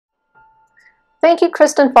Thank you,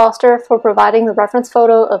 Kristen Foster, for providing the reference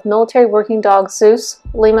photo of military working dog Zeus,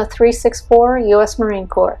 Lima 364, U.S. Marine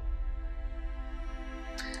Corps.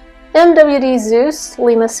 MWD Zeus,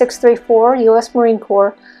 Lima 634, U.S. Marine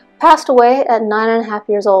Corps, passed away at 9.5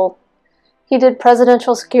 years old. He did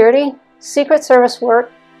presidential security, Secret Service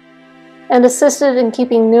work, and assisted in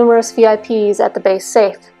keeping numerous VIPs at the base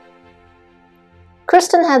safe.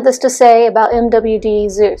 Kristen had this to say about MWD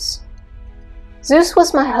Zeus. Zeus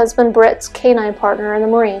was my husband Britt's canine partner in the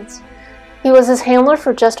Marines. He was his handler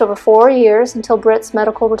for just over 4 years until Britt's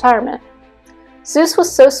medical retirement. Zeus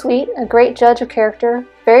was so sweet, a great judge of character,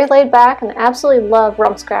 very laid back, and absolutely loved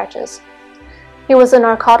rump scratches. He was a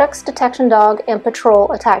narcotics detection dog and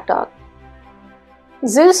patrol attack dog.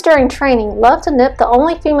 Zeus, during training, loved to nip the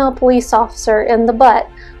only female police officer in the butt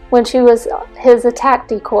when she was his attack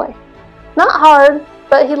decoy. Not hard,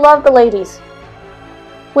 but he loved the ladies.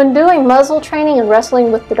 When doing muzzle training and wrestling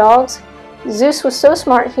with the dogs, Zeus was so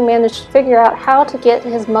smart he managed to figure out how to get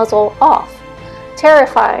his muzzle off,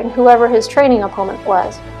 terrifying whoever his training opponent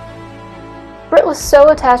was. Britt was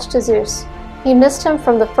so attached to Zeus. He missed him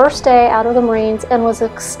from the first day out of the Marines and was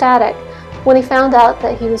ecstatic when he found out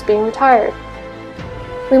that he was being retired.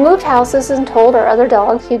 We moved houses and told our other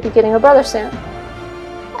dog he'd be getting a brother soon.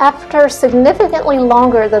 After significantly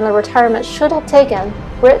longer than the retirement should have taken,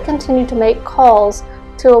 Britt continued to make calls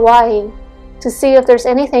to Hawaii to see if there's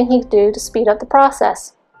anything he could do to speed up the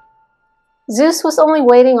process. Zeus was only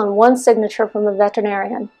waiting on one signature from a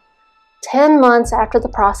veterinarian. 10 months after the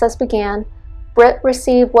process began, Britt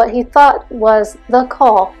received what he thought was the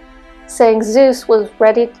call, saying Zeus was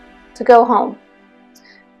ready to go home.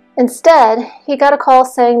 Instead, he got a call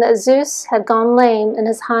saying that Zeus had gone lame in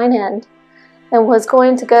his hind end and was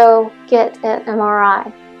going to go get an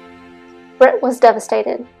MRI. Britt was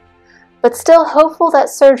devastated, but still hopeful that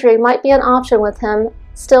surgery might be an option with him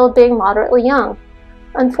still being moderately young.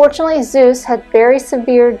 Unfortunately, Zeus had very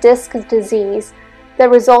severe disc disease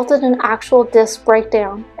that resulted in actual disc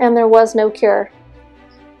breakdown, and there was no cure.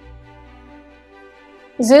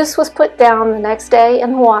 Zeus was put down the next day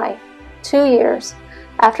in Hawaii, 2 years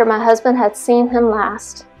after my husband had seen him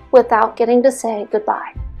last, without getting to say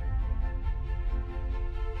goodbye.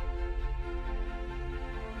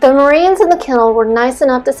 The Marines in the kennel were nice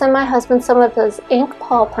enough to send my husband some of his ink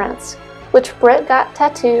paw prints, which Britt got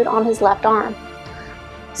tattooed on his left arm.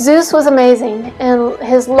 Zeus was amazing, and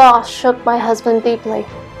his loss shook my husband deeply.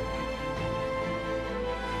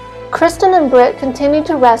 Kristen and Britt continued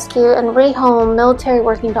to rescue and rehome military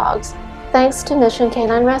working dogs, thanks to Mission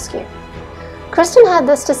Canine Rescue. Kristen had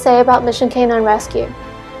this to say about Mission Canine Rescue.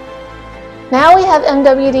 Now we have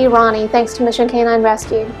MWD Ronnie, thanks to Mission Canine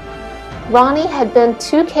Rescue. Ronnie had been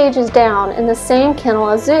 2 cages down in the same kennel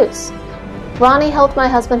as Zeus. Ronnie helped my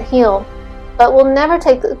husband heal, but will never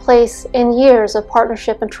take the place in years of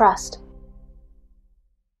partnership and trust.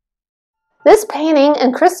 This painting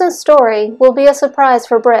and Kristen's story will be a surprise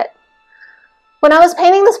for Britt. When I was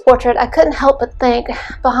painting this portrait, I couldn't help but think,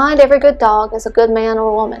 behind every good dog is a good man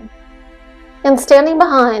or woman. And standing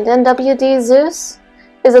behind MWD Zeus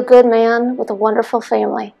is a good man with a wonderful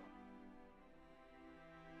family.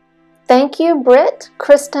 Thank you, Britt,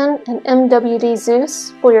 Kristen, and MWD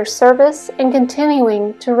Zeus for your service and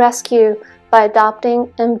continuing to rescue by adopting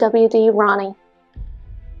MWD Ronnie.